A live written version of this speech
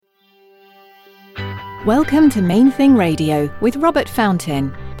Welcome to Main Thing Radio with Robert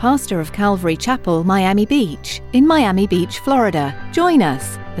Fountain, pastor of Calvary Chapel, Miami Beach, in Miami Beach, Florida. Join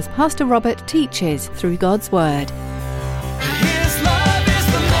us as Pastor Robert teaches through God's Word.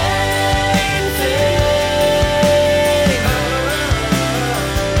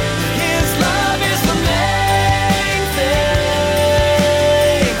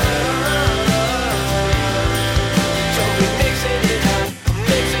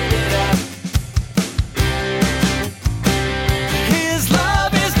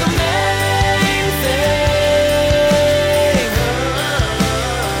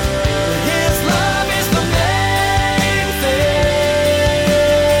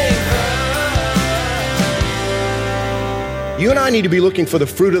 You and I need to be looking for the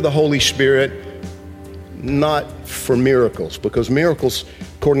fruit of the Holy Spirit, not for miracles, because miracles,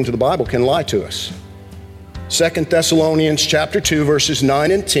 according to the Bible, can lie to us. 2 Thessalonians chapter 2, verses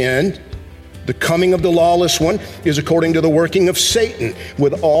 9 and 10, the coming of the lawless one is according to the working of Satan,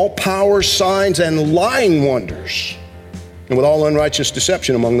 with all power, signs, and lying wonders, and with all unrighteous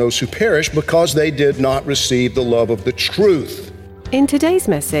deception among those who perish, because they did not receive the love of the truth. In today's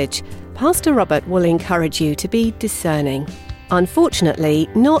message, Pastor Robert will encourage you to be discerning. Unfortunately,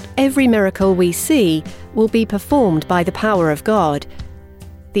 not every miracle we see will be performed by the power of God.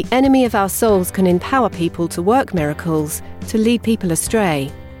 The enemy of our souls can empower people to work miracles, to lead people astray.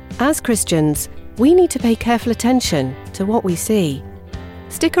 As Christians, we need to pay careful attention to what we see.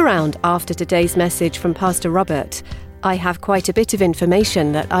 Stick around after today's message from Pastor Robert. I have quite a bit of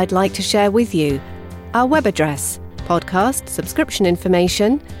information that I'd like to share with you. Our web address, podcast, subscription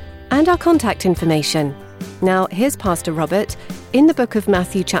information, and our contact information. Now, here's Pastor Robert in the book of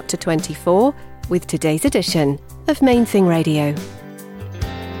Matthew chapter 24 with today's edition of Main Thing Radio.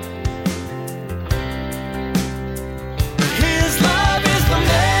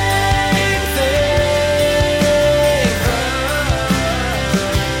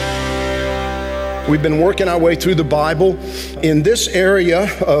 We've been working our way through the Bible. In this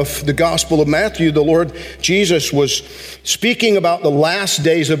area of the Gospel of Matthew, the Lord Jesus was speaking about the last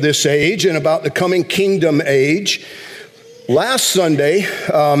days of this age and about the coming kingdom age. Last Sunday,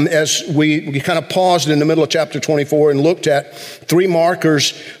 as we kind of paused in the middle of chapter 24 and looked at three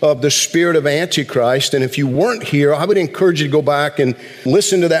markers of the spirit of Antichrist. And if you weren't here, I would encourage you to go back and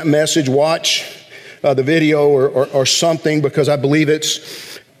listen to that message, watch the video or something, because I believe it's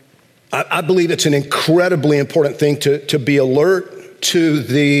an incredibly important thing to be alert to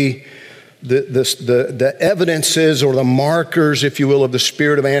the evidences or the markers, if you will, of the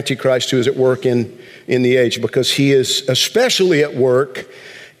spirit of Antichrist who is at work in the age, because he is especially at work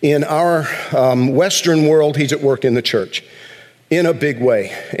in our Western world. He's at work in the church in a big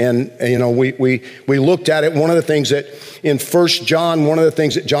way. And you know, we looked at it. One of the things that in 1 John, one of the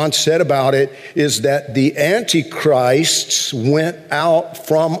things that John said about it is that the Antichrists went out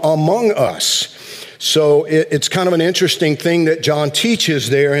from among us. So it's kind of an interesting thing that John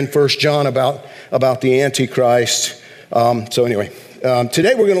teaches there in 1 John about the Antichrist. Today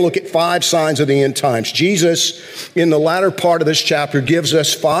we're going to look at 5 signs of the end times. Jesus, in the latter part of this chapter, gives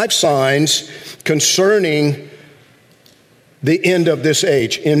us 5 signs concerning the end of this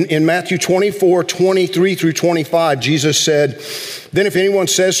age. In Matthew 24, 23 through 25, Jesus said, "Then if anyone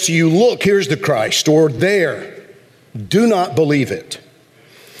says to you, 'Look, here's the Christ,' or 'There,' do not believe it.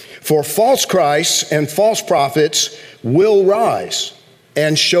 For false Christs and false prophets will rise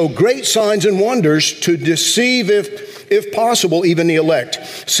and show great signs and wonders to deceive, if possible, even the elect.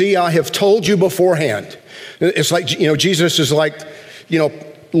 See, I have told you beforehand." It's like, Jesus is like,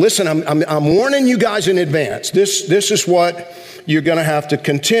 listen, I'm warning you guys in advance. This is what you're going to have to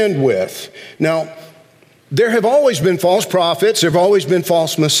contend with. Now, there have always been false prophets. There have always been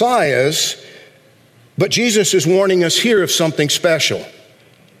false messiahs. But Jesus is warning us here of something special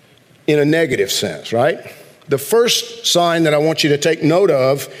in a negative sense, right? The first sign that I want you to take note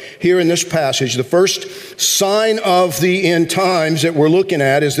of here in this passage, the first sign of the end times that we're looking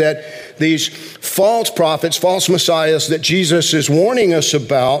at, is that these false prophets, false messiahs that Jesus is warning us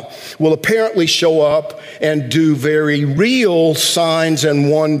about will apparently show up and do very real signs and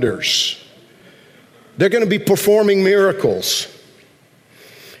wonders. They're going to be performing miracles.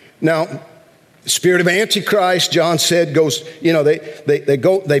 Now, the spirit of Antichrist, John said, goes,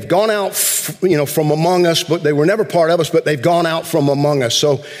 they've gone out, from among us, but they were never part of us, but they've gone out from among us.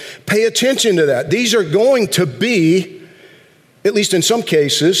 So pay attention to that. These are going to be, at least in some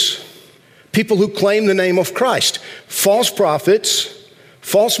cases, people who claim the name of Christ. False prophets,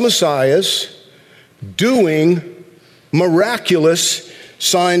 false messiahs, doing miraculous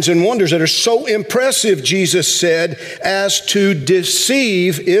signs and wonders that are so impressive, Jesus said, as to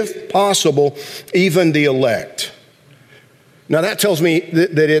deceive, if possible, even the elect. Now that tells me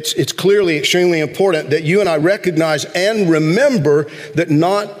that it's clearly extremely important that you and I recognize and remember that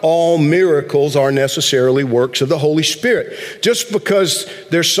not all miracles are necessarily works of the Holy Spirit. Just because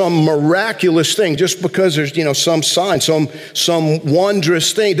there's some miraculous thing, just because there's some sign, some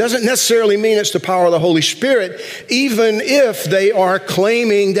wondrous thing, doesn't necessarily mean it's the power of the Holy Spirit, even if they are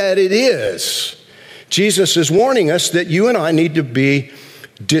claiming that it is. Jesus is warning us that you and I need to be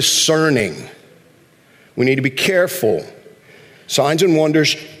discerning. We need to be careful. Signs and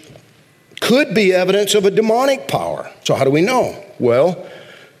wonders could be evidence of a demonic power. So how do we know? Well,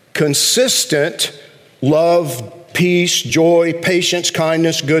 consistent love, peace, joy, patience,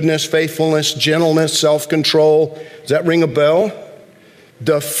 kindness, goodness, faithfulness, gentleness, self-control. Does that ring a bell?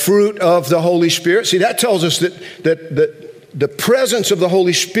 The fruit of the Holy Spirit. See, that tells us that the presence of the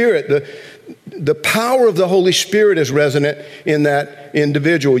Holy Spirit, the power of the Holy Spirit is resonant in that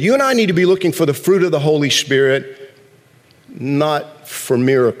individual. You and I need to be looking for the fruit of the Holy Spirit, not for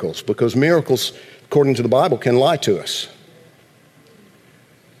miracles, because miracles, according to the Bible, can lie to us.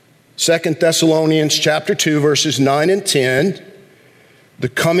 2 Thessalonians chapter 2, verses 9 and 10, the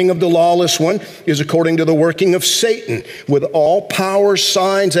coming of the lawless one is according to the working of Satan, with all power,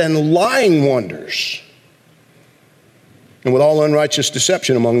 signs, and lying wonders, and with all unrighteous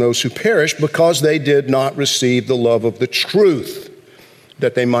deception among those who perish, because they did not receive the love of the truth,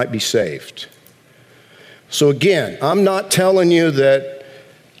 that they might be saved. So again, I'm not telling you that,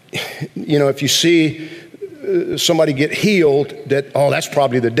 if you see somebody get healed, that's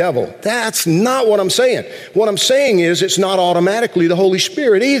probably the devil. That's not what I'm saying. What I'm saying is it's not automatically the Holy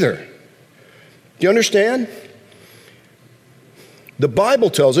Spirit either. Do you understand? The Bible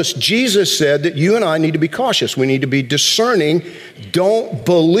tells us, Jesus said that you and I need to be cautious. We need to be discerning. Don't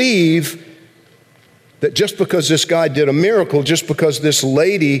believe that just because this guy did a miracle, just because this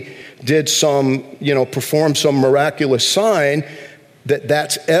lady did performed some miraculous sign,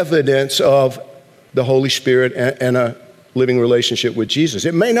 that's evidence of the Holy Spirit and a living relationship with Jesus.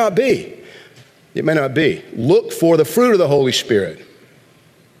 It may not be. It may not be. Look for the fruit of the Holy Spirit,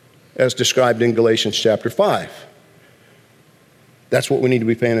 as described in Galatians chapter 5. That's what we need to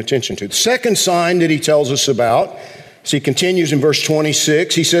be paying attention to. The second sign that he tells us about, so he continues in verse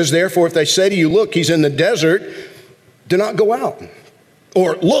 26. He says, therefore, if they say to you, look, he's in the desert, do not go out.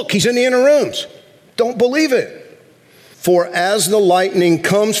 Or, look, he's in the inner rooms. Don't believe it. For as the lightning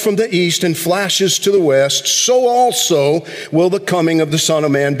comes from the east and flashes to the west, so also will the coming of the Son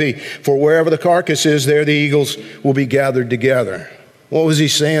of Man be. For wherever the carcass is, there the eagles will be gathered together. What was he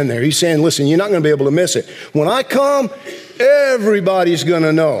saying there? He's saying, listen, you're not going to be able to miss it. When I come, everybody's going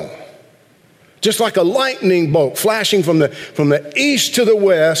to know. Just like a lightning bolt flashing from the east to the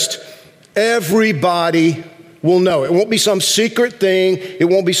west, everybody will know. It won't be some secret thing. It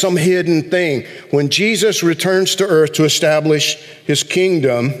won't be some hidden thing. When Jesus returns to earth to establish his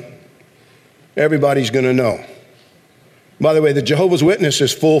kingdom, everybody's going to know. By the way, the Jehovah's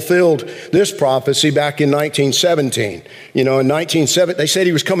Witnesses fulfilled this prophecy back in 1917. In 1917, they said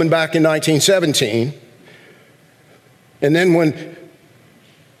he was coming back in 1917. And then when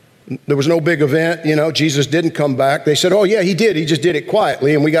there was no big event, Jesus didn't come back, they said, oh yeah, he did. He just did it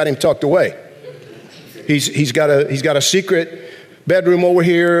quietly and we got him tucked away. He's got a secret bedroom over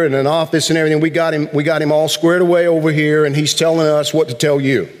here and an office and everything. We got him all squared away over here, and he's telling us what to tell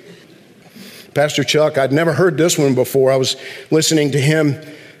you. Pastor Chuck, I'd never heard this one before. I was listening to him,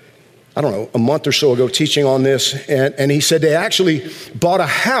 a month or so ago teaching on this, and he said they actually bought a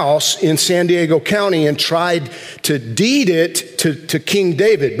house in San Diego County and tried to deed it to King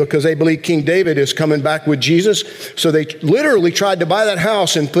David because they believe King David is coming back with Jesus. So they literally tried to buy that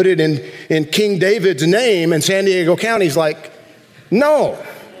house and put it in King David's name, and San Diego County's like, no.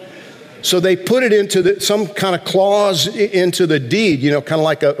 So they put it into some kind of clause into the deed, kind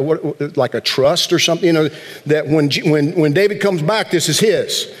of like a trust or something, that when David comes back, this is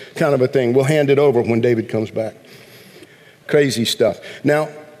his kind of a thing. We'll hand it over when David comes back. Crazy stuff. Now,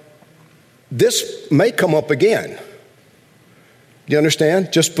 this may come up again. Do you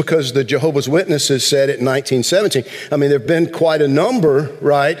understand? Just because the Jehovah's Witnesses said it in 1917. There have been quite a number,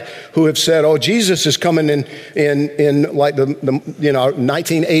 right, who have said, oh, Jesus is coming in like the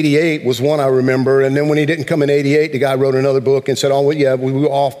 1988 was one I remember. And then when he didn't come in 88, the guy wrote another book and said, oh, well, yeah, we were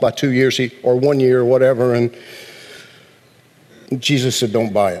off by 2 years or 1 year or whatever. And Jesus said,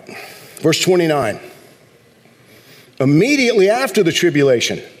 don't buy it. Verse 29. Immediately after the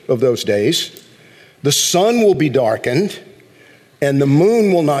tribulation of those days, the sun will be darkened, and the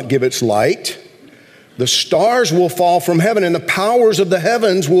moon will not give its light. The stars will fall from heaven, and the powers of the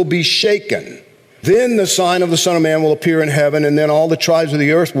heavens will be shaken. Then the sign of the Son of Man will appear in heaven, and then all the tribes of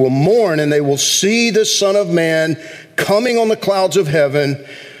the earth will mourn, and they will see the Son of Man coming on the clouds of heaven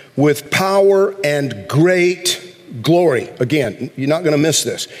with power and great glory. Again, you're not going to miss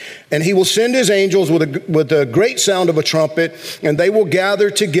this. And he will send his angels with a great sound of a trumpet, and they will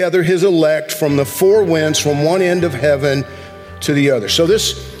gather together his elect from the four winds, from one end of heaven to the other. So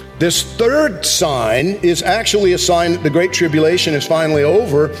this third sign is actually a sign that the Great Tribulation is finally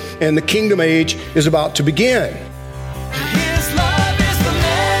over and the kingdom age is about to begin. His love is the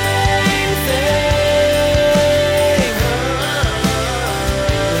main thing.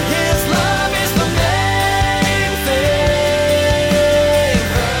 His love is the main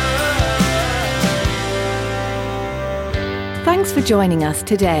thing. Thanks for joining us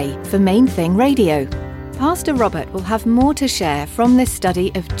today for Main Thing Radio. Pastor Robert will have more to share from this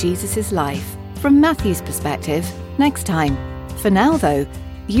study of Jesus' life from Matthew's perspective next time. For now, though,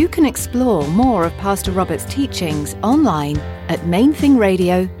 you can explore more of Pastor Robert's teachings online at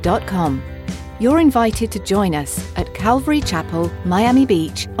mainthingradio.com. You're invited to join us at Calvary Chapel, Miami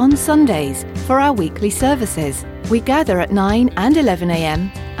Beach on Sundays for our weekly services. We gather at 9 and 11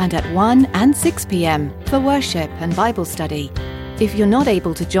 a.m. and at 1 and 6 p.m. for worship and Bible study. If you're not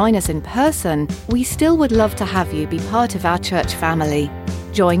able to join us in person, we still would love to have you be part of our church family.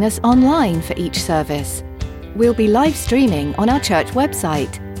 Join us online for each service. We'll be live streaming on our church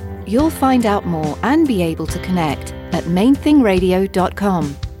website. You'll find out more and be able to connect at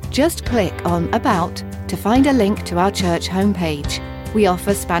mainthingradio.com. Just click on About to find a link to our church homepage. We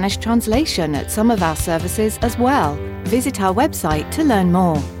offer Spanish translation at some of our services as well. Visit our website to learn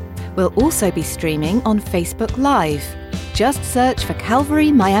more. We'll also be streaming on Facebook Live. Just search for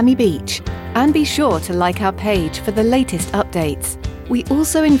Calvary Miami Beach and be sure to like our page for the latest updates. We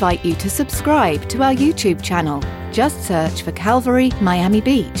also invite you to subscribe to our YouTube channel. Just search for Calvary Miami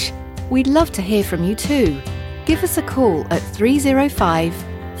Beach. We'd love to hear from you too. Give us a call at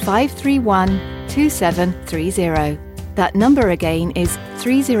 305-531-2730. That number again is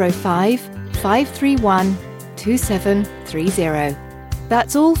 305-531-2730.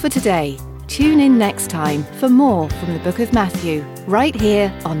 That's all for today. Tune in next time for more from the Book of Matthew, right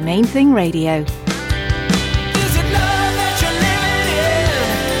here on Main Thing Radio.